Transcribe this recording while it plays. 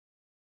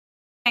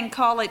and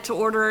call it to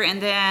order,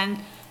 and then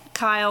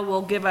Kyle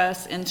will give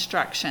us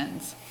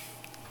instructions.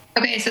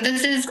 Okay, so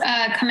this is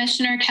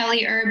Commissioner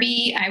Kelly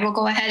Irby. I will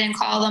go ahead and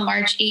call the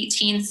March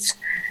 18th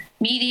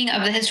meeting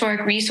of the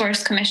Historic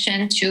Resource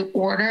Commission to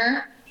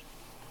order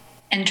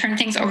and turn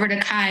things over to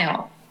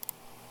Kyle.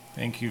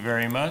 Thank you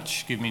very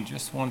much. Give me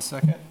just 1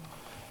 second.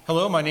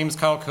 Hello, my name is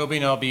Kyle Kobe,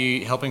 and I'll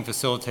be helping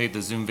facilitate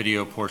the Zoom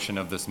video portion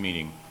of this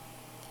meeting.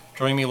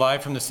 Joining me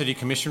live from the City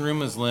Commission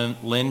room is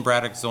Lynn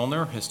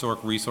Braddock-Zollner,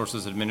 Historic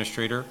Resources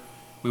Administrator.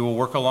 We will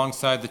work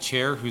alongside the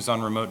chair, who's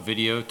on remote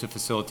video, to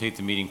facilitate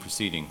the meeting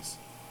proceedings.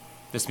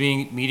 This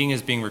meeting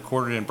is being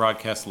recorded and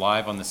broadcast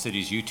live on the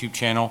city's YouTube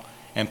channel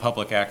and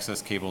public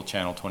access cable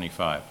channel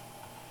 25.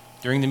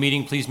 During the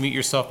meeting, please mute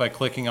yourself by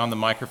clicking on the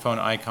microphone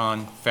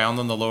icon found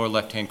on the lower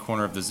left-hand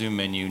corner of the Zoom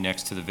menu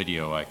next to the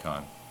video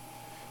icon.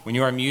 When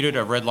you are muted,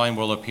 a red line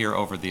will appear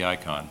over the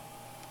icon.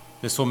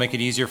 This will make it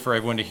easier for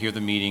everyone to hear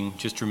the meeting.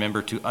 Just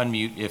remember to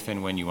unmute if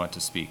and when you want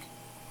to speak.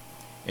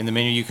 In the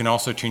menu, you can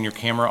also turn your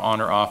camera on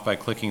or off by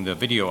clicking the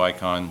video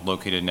icon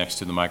located next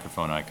to the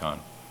microphone icon.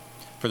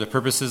 For the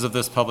purposes of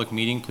this public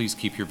meeting, please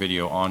keep your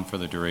video on for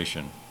the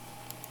duration.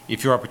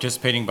 If you are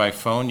participating by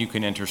phone, you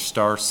can enter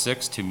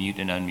 *6 to mute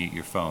and unmute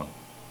your phone.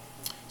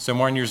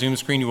 Somewhere on your Zoom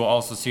screen, you will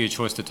also see a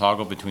choice to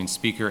toggle between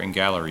speaker and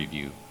gallery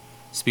view.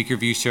 Speaker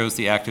view shows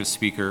the active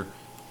speaker.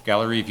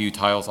 Gallery view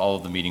tiles all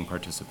of the meeting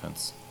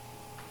participants.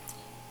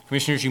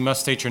 Commissioners, you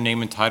must state your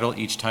name and title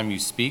each time you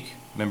speak.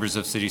 Members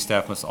of city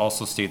staff must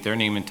also state their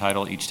name and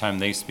title each time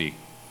they speak.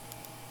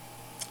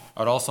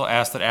 I would also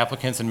ask that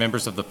applicants and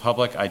members of the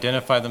public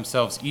identify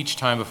themselves each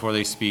time before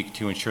they speak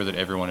to ensure that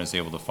everyone is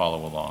able to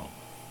follow along.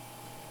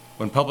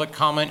 When public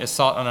comment is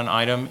sought on an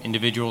item,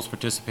 individuals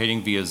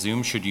participating via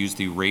Zoom should use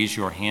the Raise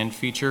Your Hand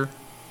feature.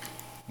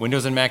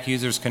 Windows and Mac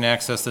users can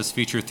access this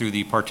feature through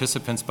the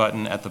Participants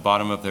button at the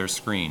bottom of their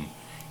screen.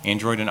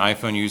 Android and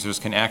iPhone users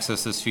can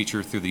access this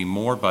feature through the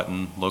More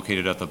button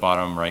located at the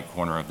bottom right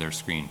corner of their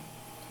screen.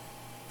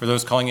 For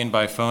those calling in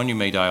by phone, you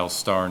may dial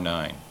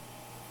 *9.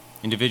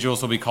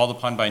 Individuals will be called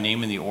upon by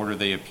name in the order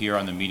they appear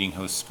on the meeting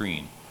host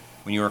screen.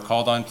 When you are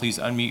called on, please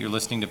unmute your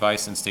listening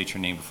device and state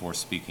your name before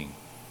speaking.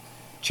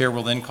 Chair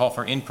will then call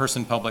for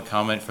in-person public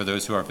comment for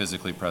those who are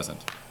physically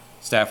present.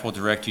 Staff will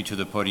direct you to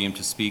the podium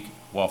to speak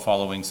while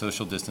following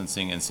social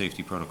distancing and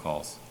safety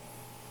protocols.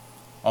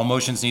 All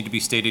motions need to be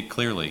stated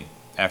clearly.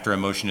 After a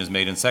motion is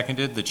made and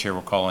seconded, the chair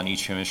will call on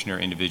each commissioner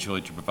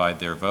individually to provide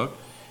their vote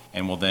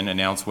and will then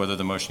announce whether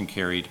the motion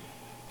carried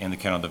and the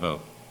count of the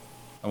vote.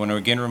 I want to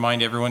again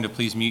remind everyone to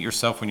please mute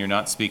yourself when you're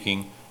not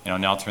speaking, and I'll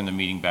now turn the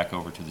meeting back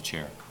over to the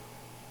chair.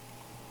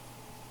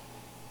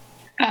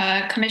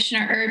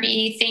 Commissioner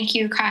Irby, thank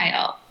you,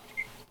 Kyle.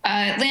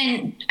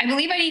 Lynn, I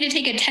believe I need to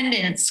take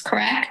attendance,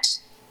 correct?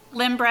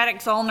 Lynn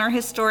Braddock-Zollner,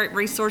 Historic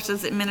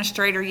Resources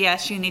Administrator,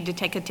 yes, you need to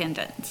take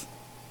attendance.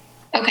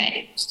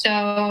 Okay,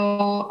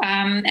 so,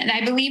 and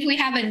I believe we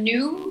have a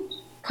new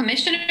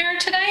commissioner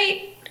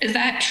tonight. Is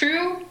that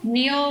true?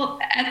 Neil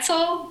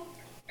Etzel,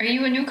 are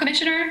you a new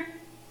commissioner?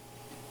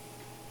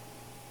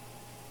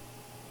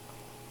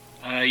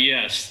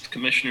 Yes,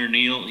 Commissioner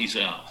Neil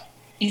Ezell.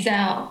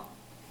 Ezell.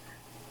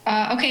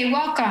 Okay,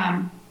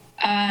 welcome.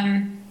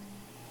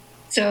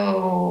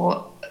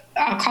 So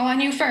I'll call on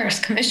you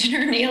first,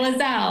 Commissioner Neil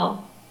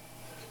Ezell.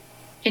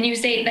 Can you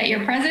state that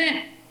you're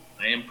present?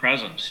 I am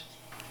present.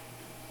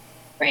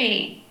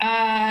 Great.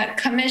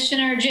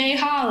 Commissioner Jay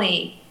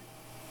Hawley.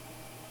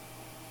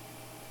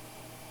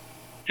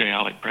 Jay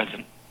Hawley,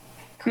 present.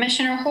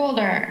 Commissioner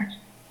Holder.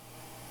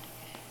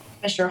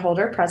 Commissioner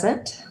Holder,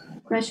 present.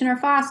 Commissioner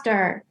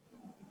Foster.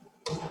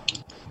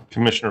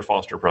 Commissioner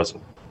Foster,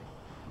 present.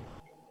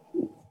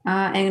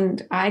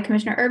 And I,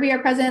 Commissioner Irby, are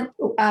present.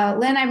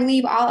 Lynn, I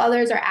believe all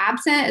others are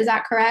absent. Is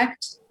that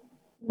correct?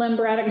 Lynn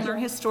Braddock,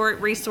 Historic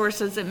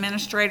Resources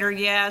Administrator,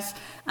 yes.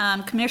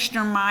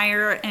 Commissioner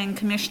Meyer and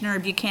Commissioner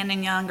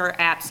Buchanan Young are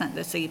absent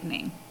this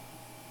evening.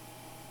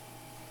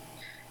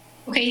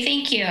 Okay,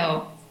 thank you.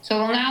 So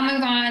we'll now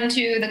move on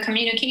to the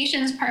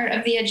communications part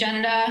of the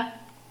agenda.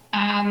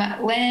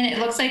 Lynn, it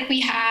looks like we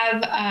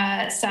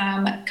have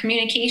some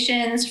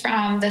communications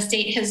from the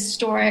State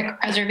Historic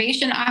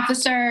Preservation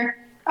Officer.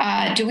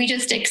 Do we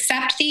just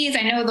accept these?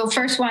 I know the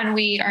first one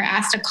we are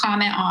asked to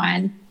comment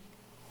on.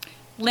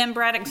 Lynn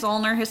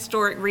Braddock-Zollner,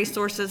 Historic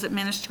Resources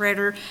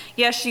Administrator.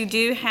 Yes, you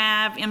do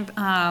have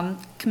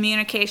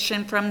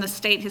communication from the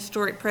State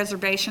Historic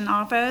Preservation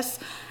Office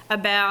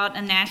about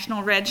a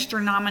National Register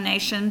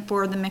nomination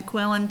for the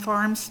McQuillan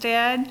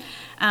Farmstead.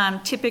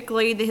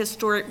 Typically, the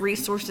Historic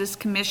Resources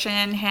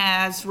Commission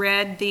has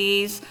read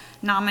these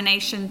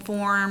nomination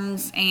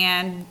forms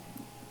and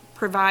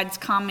provides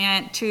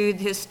comment to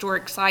the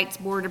Historic Sites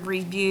Board of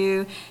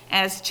Review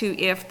as to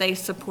if they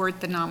support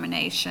the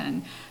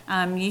nomination.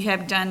 You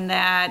have done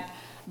that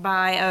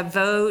by a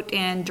vote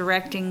and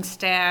directing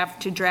staff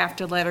to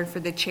draft a letter for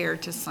the chair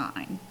to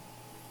sign.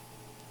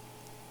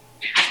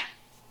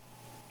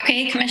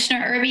 Okay,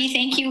 Commissioner Irby,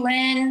 thank you,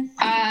 Lynn.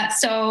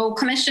 So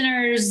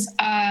commissioners,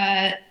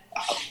 I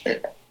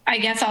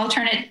guess I'll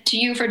turn it to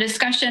you for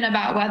discussion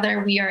about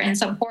whether we are in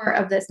support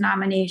of this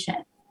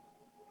nomination.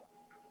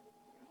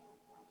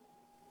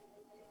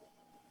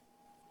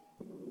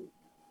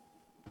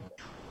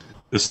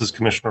 This is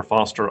Commissioner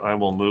Foster. I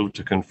will move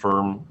to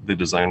confirm the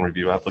design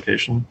review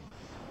application.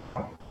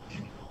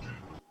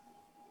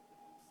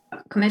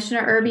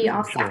 Commissioner Irby,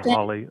 I'll Commissioner second.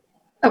 Hawley.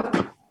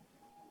 Oh.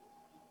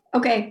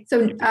 Okay,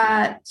 so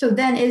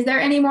then is there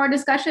any more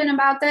discussion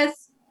about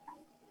this?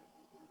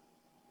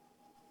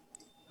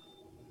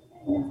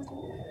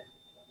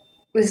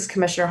 This is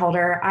Commissioner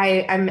Holder.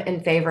 I'm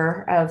in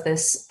favor of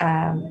this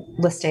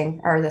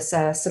listing or this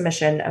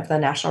submission of the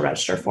National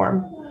Register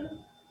form.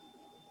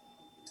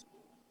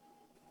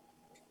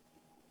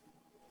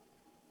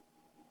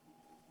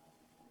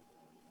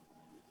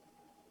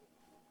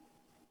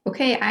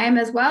 Okay, I am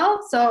as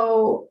well.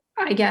 So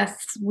I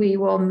guess we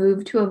will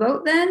move to a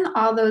vote then.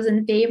 All those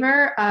in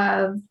favor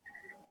of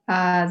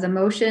the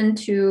motion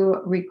to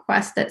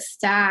request that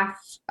staff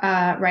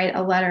write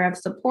a letter of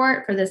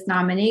support for this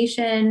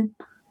nomination,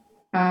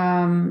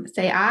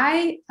 say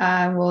aye.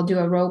 We'll do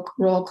a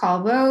roll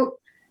call vote.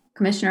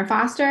 Commissioner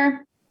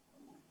Foster,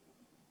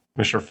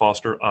 Commissioner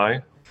Foster,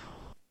 aye.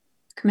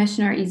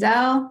 Commissioner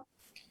Ezell,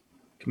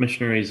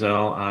 Commissioner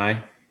Ezell,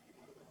 aye.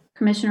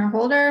 Commissioner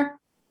Holder,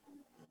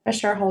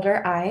 Commissioner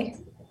Holder, aye.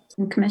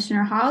 and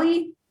Commissioner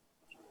Hawley.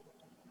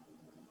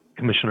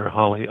 Commissioner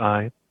Hawley,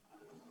 aye.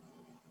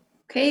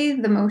 Okay,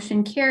 the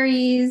motion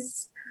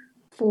carries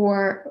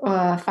for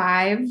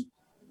 5-0.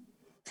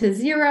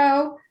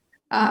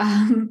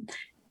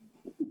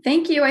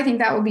 Thank you. I think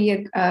that will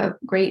be a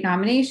great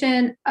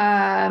nomination.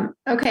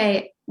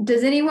 Okay,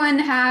 does anyone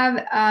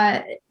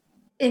have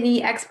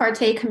any ex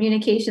parte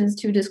communications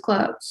to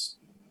disclose?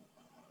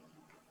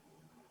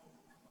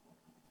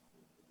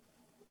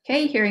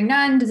 Okay, hearing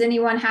none. Does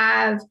anyone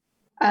have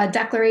a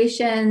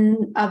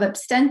declaration of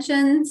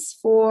abstentions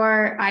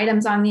for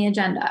items on the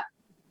agenda?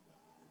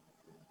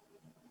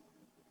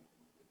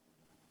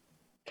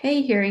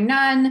 Okay, hearing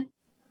none.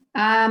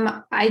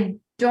 I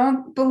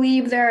don't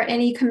believe there are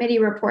any committee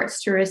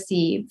reports to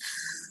receive.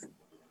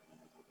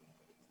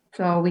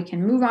 So we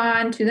can move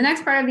on to the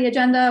next part of the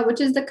agenda,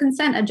 which is the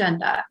consent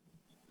agenda.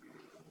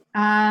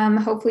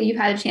 Hopefully you've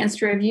had a chance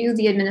to review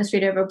the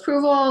administrative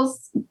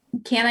approvals.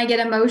 Can I get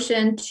a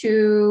motion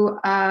to,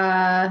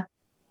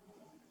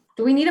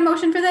 do we need a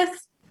motion for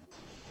this?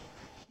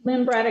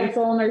 Lynn Braddock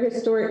Zollner,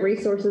 Historic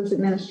Resources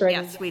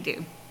Administrator. Yes, we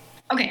do.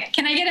 Okay,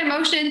 can I get a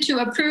motion to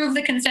approve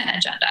the consent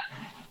agenda?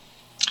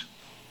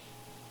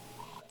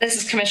 This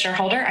is Commissioner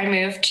Holder. I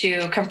move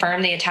to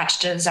confirm the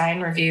attached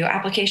design review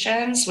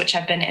applications, which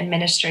have been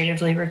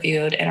administratively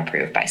reviewed and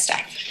approved by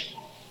staff.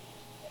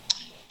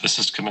 This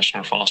is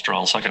Commissioner Foster.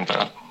 I'll second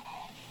that.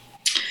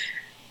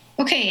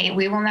 Okay,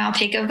 we will now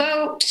take a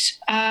vote.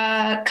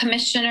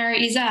 Commissioner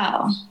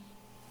Ezell,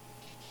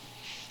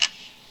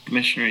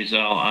 Commissioner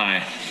Ezell,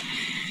 aye.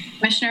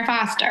 Commissioner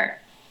Foster,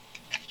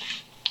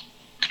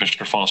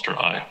 Commissioner Foster,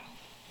 aye.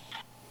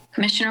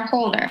 Commissioner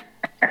Holder,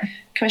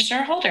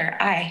 Commissioner Holder,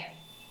 aye.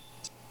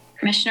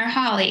 Commissioner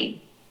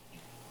Hawley,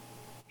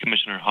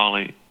 Commissioner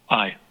Hawley,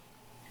 aye.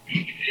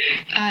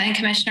 and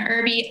Commissioner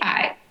Irby,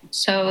 aye.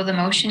 So the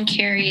motion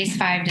carries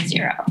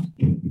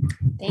 5-0.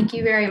 Thank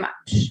you very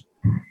much.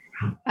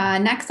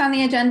 Next on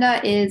the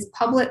agenda is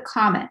public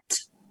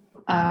comment.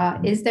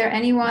 Is there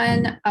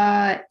anyone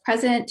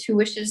present who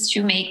wishes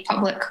to make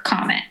public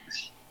comment?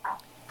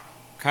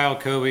 Kyle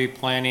Kobe,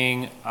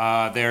 Planning.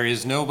 There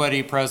is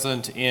nobody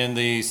present in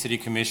the City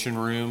Commission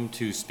room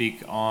to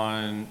speak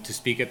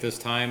at this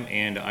time,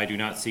 and I do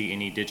not see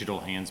any digital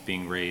hands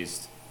being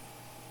raised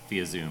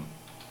via Zoom.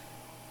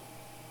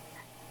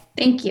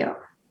 Thank you.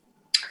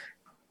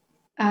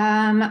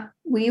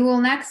 We will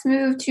next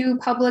move to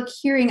public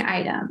hearing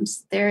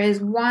items. There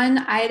is one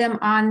item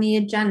on the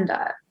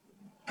agenda.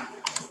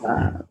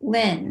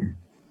 Lynn.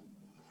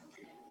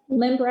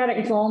 Lynn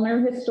Braddock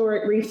Zollner,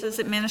 Historic Resources. Resources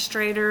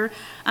Administrator.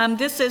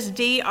 This is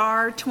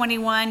DR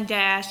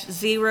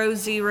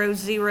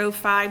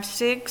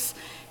 21-00056,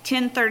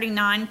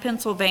 1039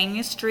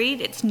 Pennsylvania Street.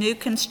 It's new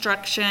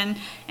construction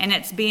and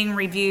it's being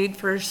reviewed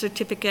for a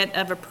certificate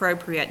of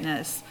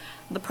appropriateness.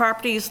 The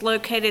property is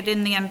located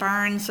in the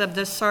environs of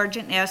the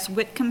Sergeant S.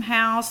 Whitcomb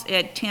House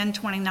at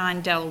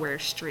 1029 Delaware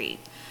Street.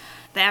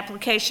 The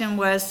application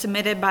was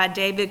submitted by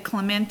David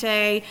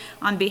Clemente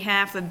on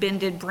behalf of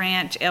Bended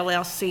Branch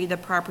LLC, the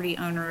property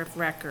owner of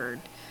record.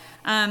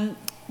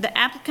 The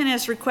applicant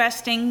is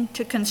requesting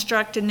to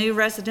construct a new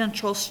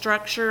residential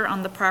structure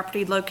on the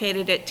property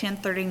located at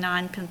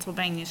 1039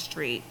 Pennsylvania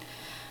Street.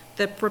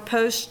 The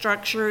proposed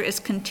structure is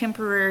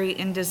contemporary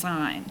in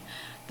design.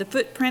 The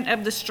footprint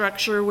of the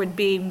structure would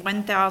be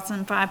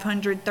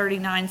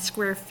 1,539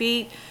 square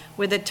feet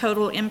with a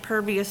total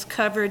impervious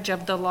coverage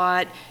of the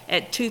lot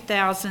at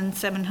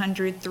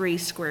 2,703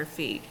 square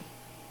feet.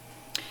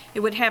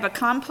 It would have a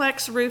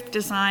complex roof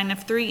design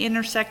of 3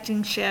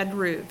 intersecting shed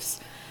roofs.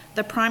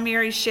 The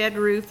primary shed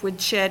roof would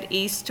shed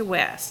east to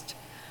west.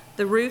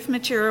 The roof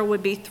material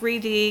would be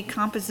 3D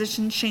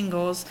composition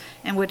shingles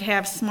and would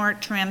have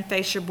smart trim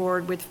fascia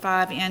board with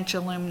 5-inch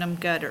aluminum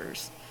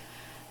gutters.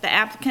 The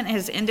applicant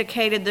has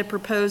indicated the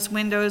proposed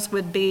windows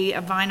would be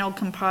a vinyl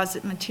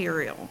composite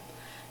material.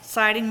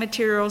 Siding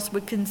materials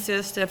would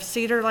consist of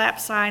cedar lap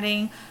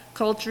siding,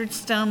 cultured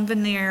stone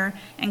veneer,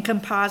 and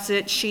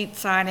composite sheet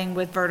siding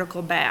with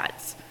vertical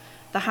bats.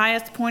 The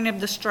highest point of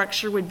the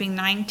structure would be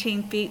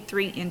 19 feet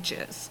 3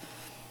 inches.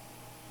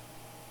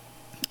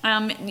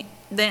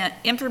 The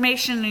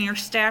information in your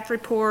staff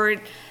report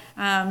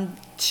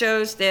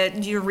shows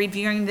that you're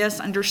reviewing this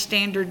under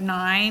Standard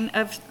 9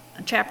 of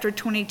Chapter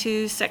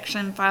 22,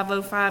 Section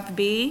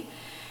 505B.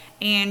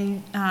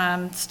 And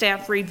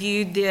staff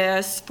reviewed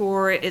this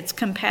for its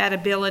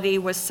compatibility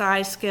with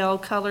size, scale,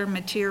 color,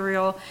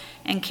 material,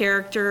 and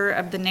character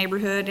of the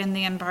neighborhood and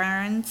the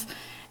environs.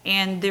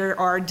 And there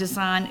are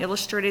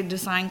illustrated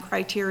design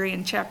criteria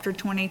in Chapter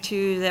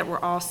 22 that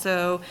were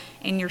also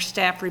in your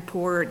staff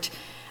report.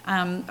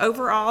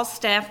 Overall,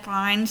 staff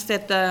finds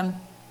that the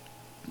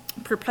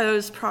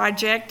proposed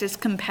project is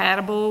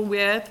compatible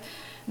with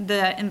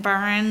the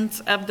environs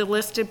of the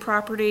listed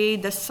property,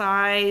 the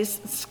size,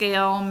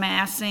 scale,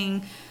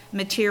 massing,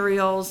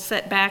 materials,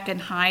 setback,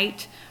 and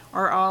height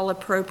are all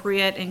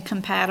appropriate and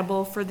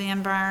compatible for the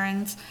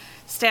environs.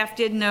 Staff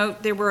did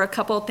note there were a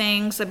couple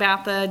things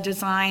about the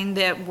design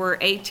that were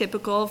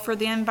atypical for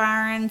the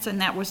environs, and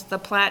that was the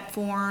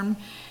platform.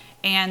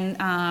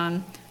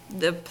 And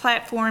the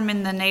platform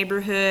in the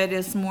neighborhood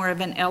is more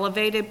of an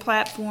elevated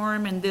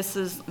platform, and this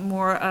is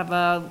more of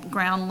a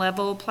ground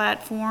level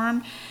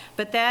platform.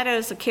 But that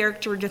is a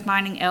character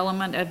defining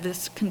element of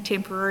this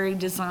contemporary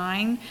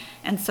design,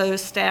 and so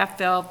staff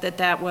felt that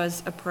that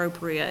was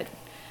appropriate.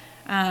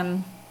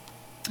 The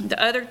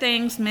other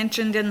things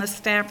mentioned in the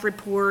staff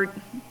report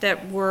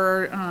that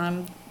were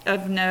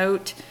of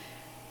note,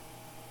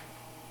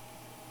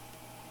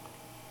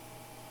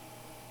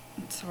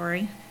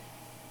 sorry.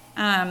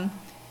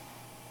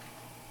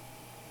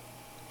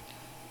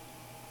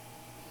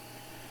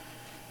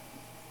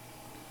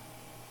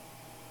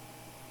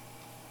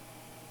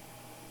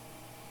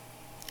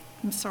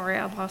 I'm sorry,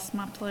 I lost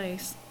my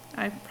place.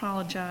 I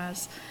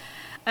apologize.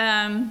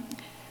 The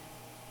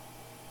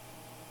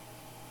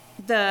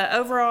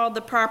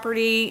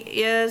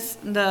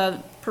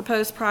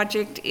proposed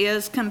project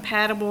is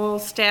compatible.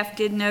 Staff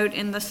did note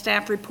in the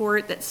staff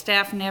report that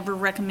staff never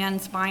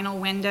recommends vinyl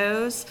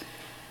windows.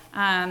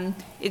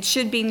 It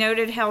should be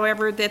noted,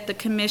 however, that the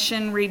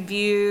commission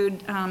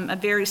reviewed a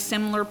very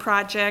similar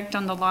project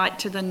on the lot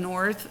to the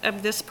north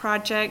of this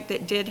project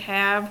that did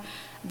have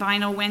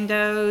vinyl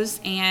windows,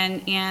 and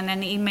in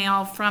an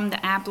email from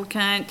the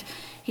applicant,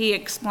 he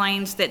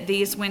explains that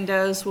these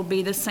windows will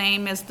be the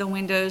same as the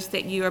windows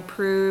that you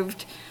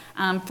approved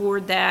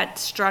for that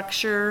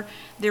structure.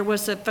 There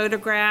was a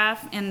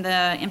photograph in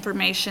the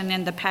information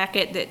in the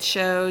packet that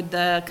showed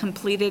the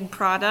completed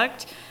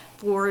product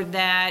for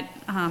that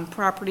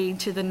property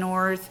to the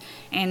north,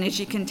 and as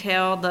you can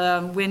tell,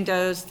 the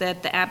windows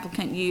that the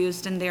applicant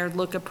used in there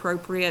look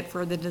appropriate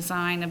for the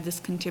design of this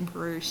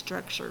contemporary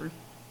structure.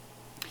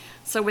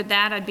 So with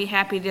that, I'd be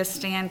happy to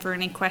stand for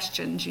any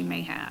questions you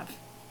may have.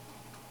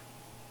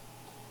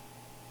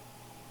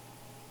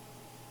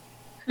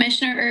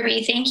 Commissioner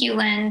Irby, thank you,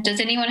 Lynn.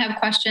 Does anyone have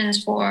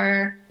questions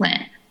for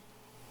Lynn?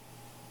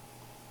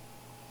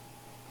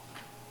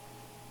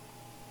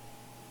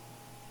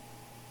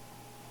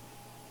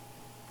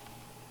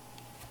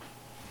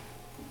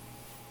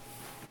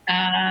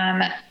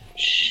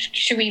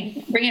 Should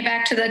we bring it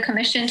back to the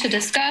commission to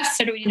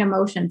discuss, or do we need a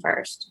motion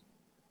first?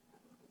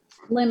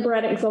 Lynn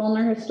Braddock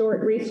Zollner,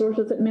 Historic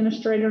Resources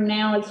Administrator.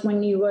 Now is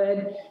when you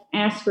would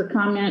ask for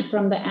comment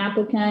from the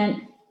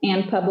applicant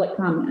and public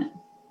comment.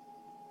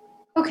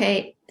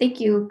 Okay,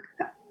 thank you,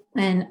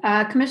 Lynn.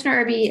 Commissioner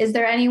Irby, is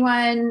there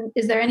anyone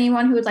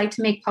who would like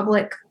to make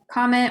public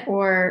comment,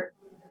 or,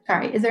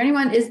 sorry, is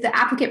the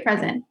applicant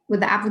present? Would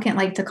the applicant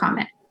like to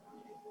comment?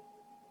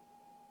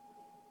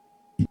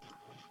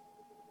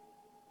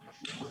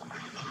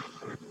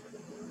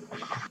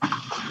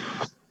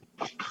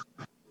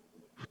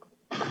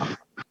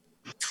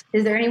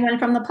 Is there anyone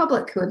from the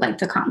public who would like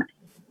to comment?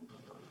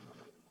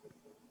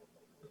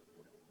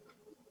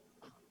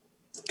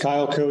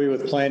 Kyle Covey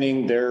with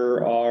Planning.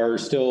 There are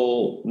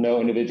still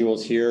no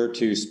individuals here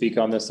to speak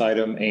on this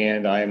item,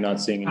 and I am not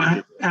seeing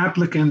any.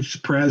 Applicants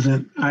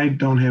present. I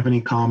don't have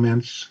any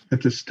comments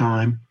at this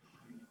time.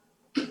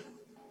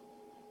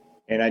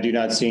 And I do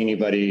not see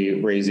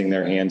anybody raising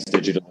their hands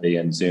digitally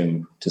in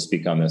Zoom to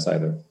speak on this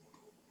either.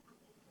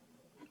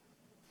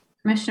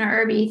 Commissioner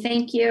Irby,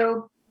 thank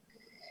you.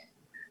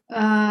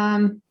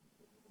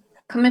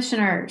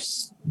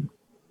 Commissioners,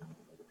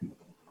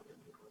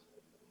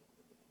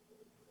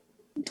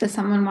 does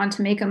someone want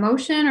to make a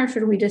motion, or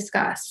should we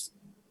discuss?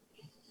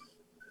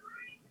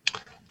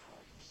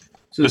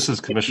 This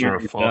is Commissioner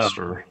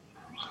Foster.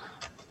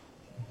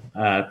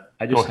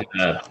 I just had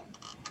a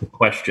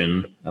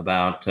question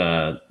about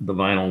the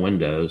vinyl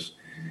windows.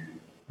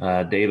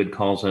 David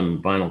calls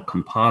them vinyl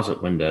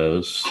composite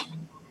windows.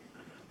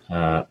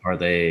 Are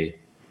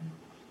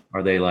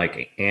they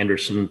like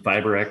Anderson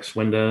FiberX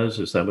windows?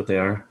 Is that what they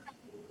are?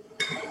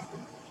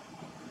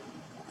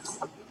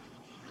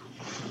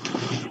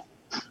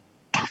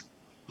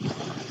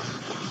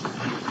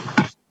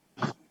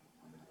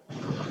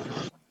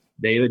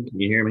 David, can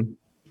you hear me?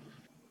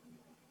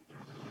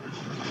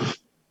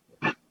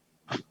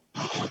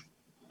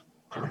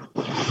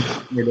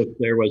 wondered if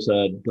there was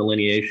a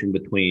delineation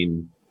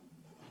between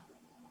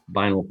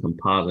vinyl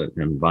composite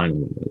and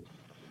vinyl windows.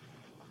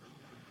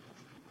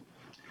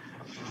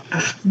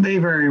 They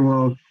very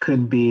well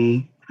could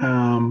be.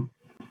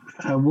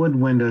 Wood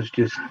windows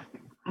just,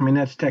 I mean,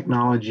 that's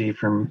technology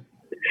from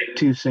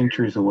 2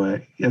 centuries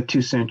away,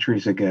 2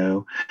 centuries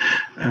ago.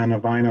 And a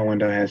vinyl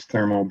window has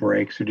thermal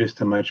breaks, so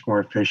just a much more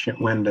efficient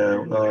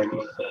window.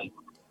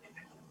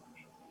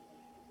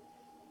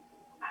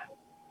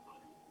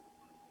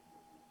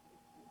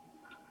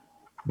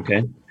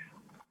 Okay.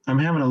 I'm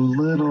having a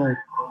little.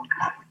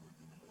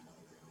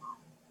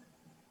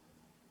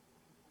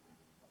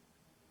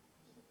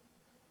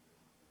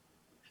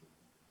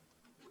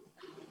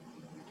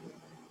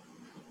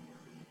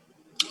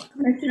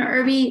 Commissioner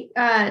Irby,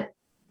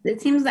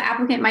 it seems the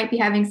applicant might be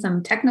having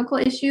some technical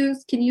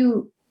issues. Can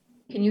you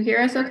hear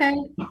us okay?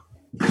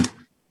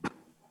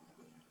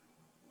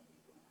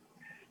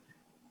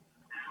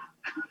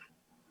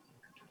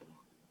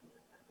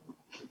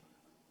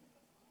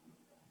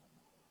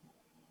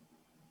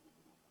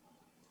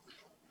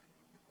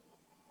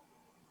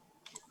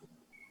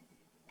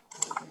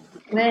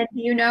 Then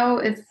do you know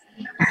if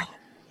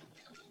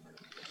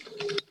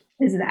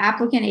is the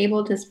applicant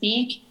able to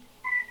speak?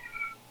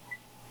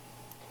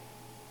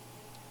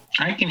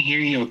 I can hear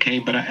you okay,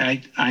 but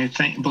I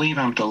believe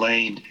I'm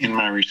delayed in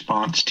my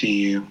response to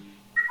you.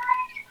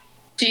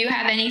 Do you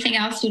have anything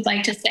else you'd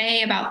like to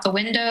say about the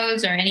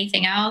windows or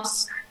anything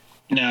else?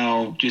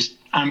 No, just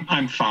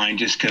I'm fine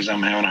just because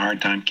I'm having a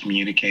hard time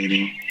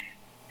communicating.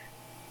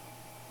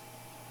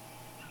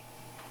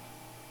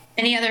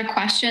 Any other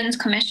questions,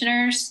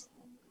 commissioners?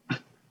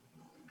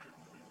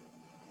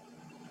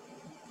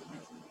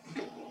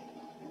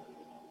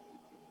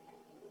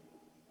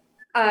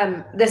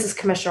 This is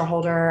Commissioner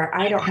Holder.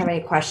 I don't have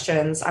any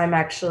questions. I'm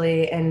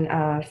actually in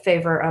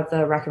favor of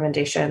the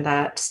recommendation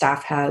that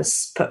staff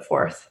has put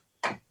forth.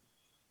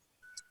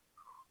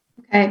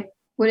 Okay.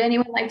 Would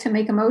anyone like to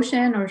make a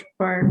motion or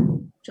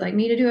would you like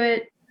me to do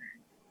it?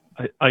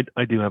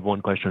 I do have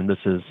one question. This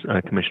is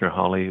Commissioner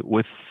Hawley.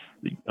 With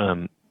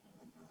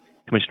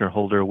Commissioner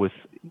Holder, with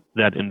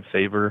that in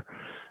favor,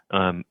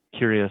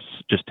 curious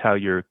just how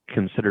you're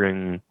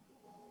considering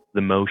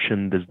the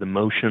motion. Does the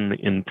motion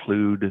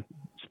include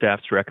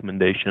staff's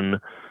recommendation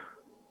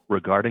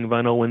regarding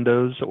vinyl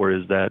windows, or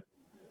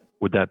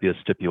would that be a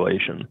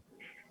stipulation?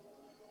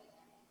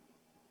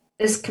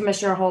 This is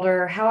Commissioner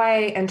Holder. How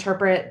I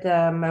interpret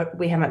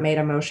we haven't made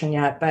a motion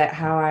yet, but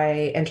how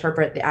I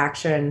interpret the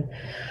action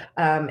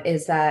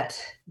is that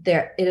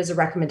it is a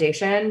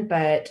recommendation,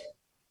 but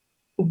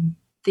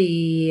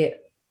the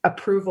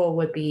approval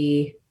would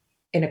be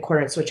in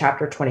accordance with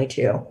Chapter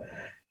 22.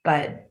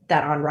 But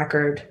that on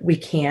record, we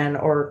can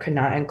or could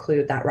not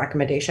include that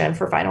recommendation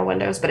for vinyl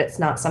windows, but it's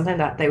not something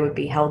that they would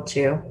be held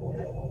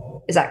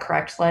to. Is that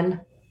correct,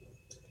 Lynn?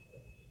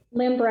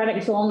 Lynn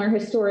Braddock Zollner,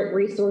 Historic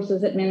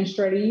Resources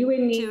Administrator. You would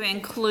need to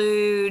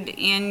include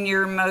in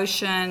your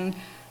motion,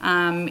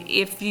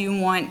 if you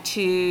want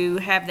to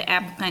have the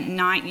applicant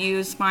not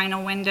use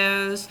vinyl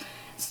windows,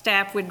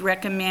 staff would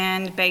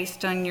recommend,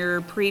 based on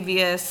your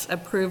previous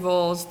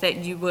approvals, that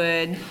you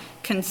would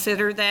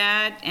consider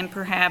that and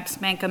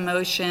perhaps make a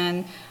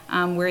motion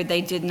where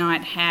they did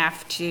not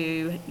have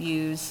to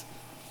use,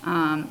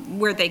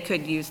 where they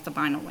could use the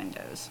vinyl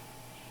windows.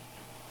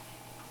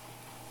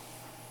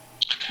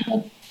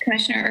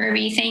 Commissioner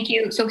Irby, thank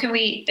you. So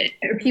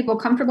are people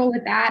comfortable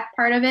with that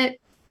part of it,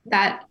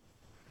 that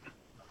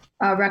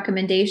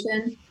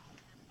recommendation?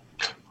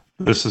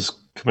 This is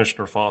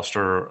Commissioner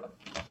Foster.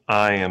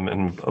 I am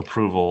in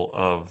approval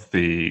of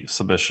the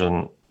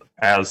submission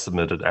as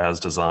submitted, as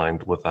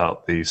designed,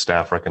 without the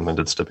staff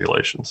recommended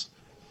stipulations.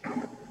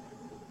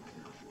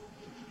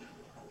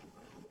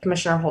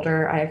 Commissioner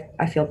Holder,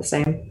 I feel the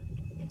same.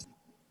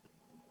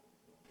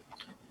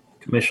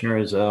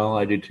 Commissioner Ezell,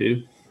 I do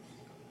too.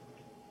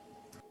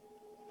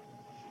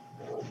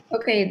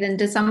 Okay, then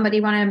does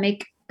somebody want to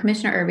make,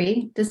 Commissioner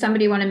Irby, does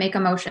somebody want to make a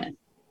motion?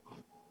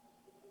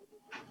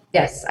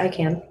 Yes, I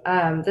can.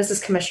 This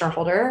is Commissioner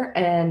Holder,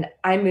 and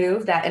I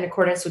move that in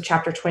accordance with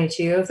Chapter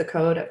 22 of the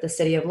Code of the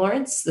City of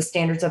Lawrence, the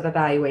standards of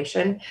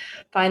evaluation,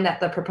 find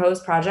that the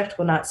proposed project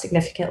will not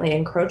significantly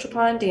encroach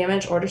upon,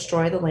 damage, or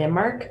destroy the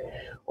landmark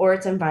or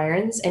its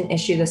environs, and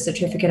issue the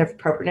certificate of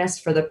appropriateness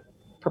for the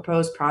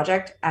proposed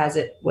project as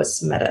it was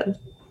submitted.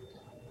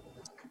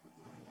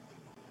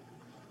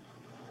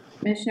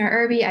 Commissioner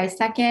Irby, I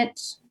second.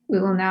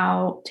 We will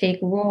now take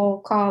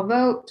roll call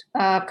vote.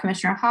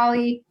 Commissioner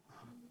Hawley.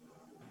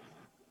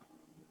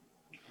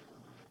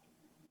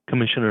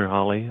 Commissioner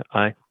Hawley,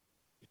 aye.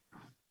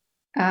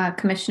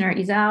 Commissioner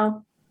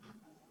Ezell.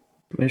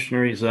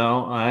 Commissioner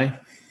Ezell, aye.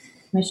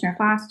 Commissioner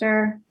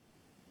Foster.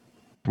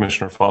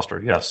 Commissioner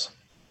Foster, yes.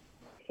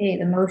 Okay,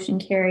 the motion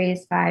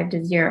carries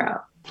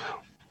 5-0.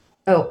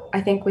 Oh,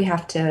 I think we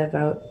have to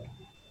vote.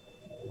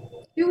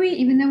 Do we,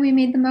 even though we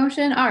made the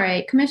motion? All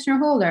right, Commissioner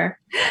Holder.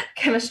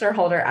 Commissioner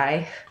Holder,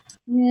 aye.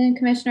 And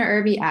Commissioner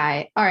Irby,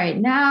 aye. All right,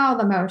 now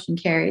the motion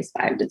carries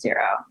 5-0.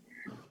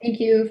 Thank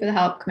you for the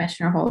help,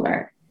 Commissioner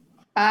Holder.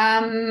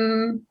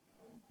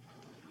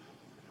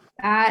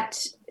 that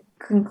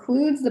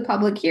concludes the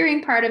public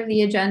hearing part of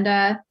the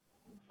agenda.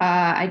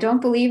 I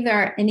don't believe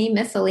there are any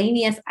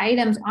miscellaneous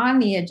items on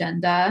the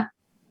agenda.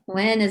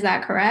 Lynn, is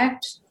that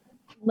correct?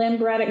 Lynn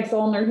Braddock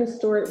Zollner,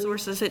 Historic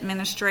Resources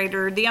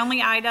Administrator. The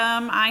only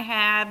item I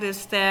have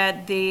is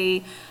that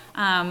the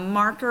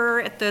marker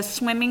at the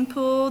swimming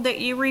pool that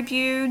you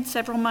reviewed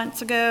several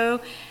months ago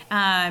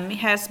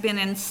has been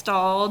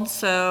installed.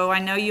 So I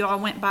know you all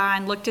went by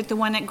and looked at the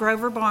one at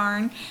Grover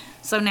Barn.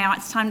 So now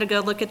it's time to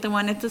go look at the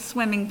one at the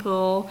swimming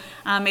pool.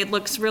 It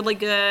looks really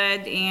good,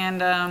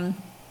 and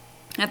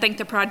I think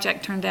the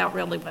project turned out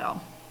really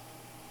well.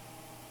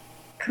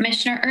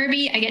 Commissioner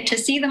Irby, I get to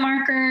see the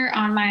marker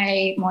on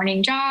my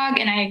morning jog,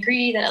 and I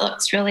agree that it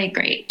looks really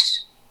great.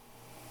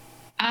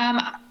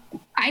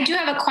 I do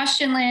have a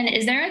question, Lynn.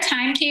 Is there a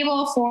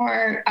timetable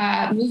for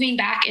moving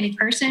back in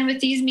person with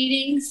these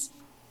meetings?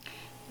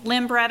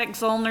 Lynn Braddock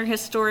Zollner,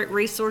 Historic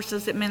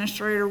Resources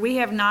Administrator. We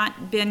have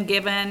not been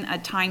given a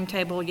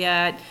timetable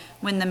yet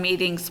when the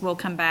meetings will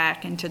come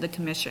back into the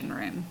commission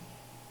room.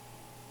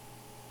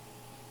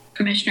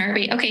 Commissioner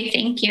Irby, okay,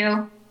 thank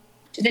you.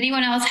 Does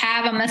anyone else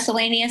have a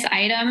miscellaneous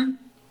item?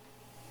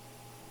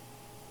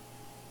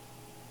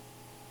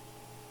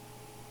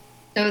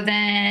 So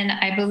then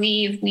I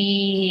believe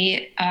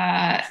we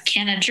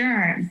can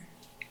adjourn.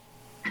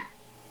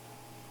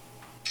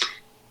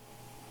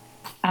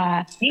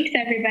 Thanks,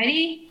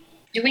 everybody.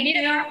 Do we need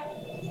a?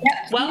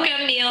 Yep.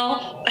 Welcome,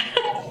 Neil.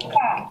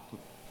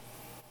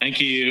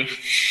 Thank you.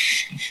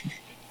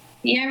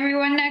 See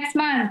everyone next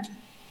month.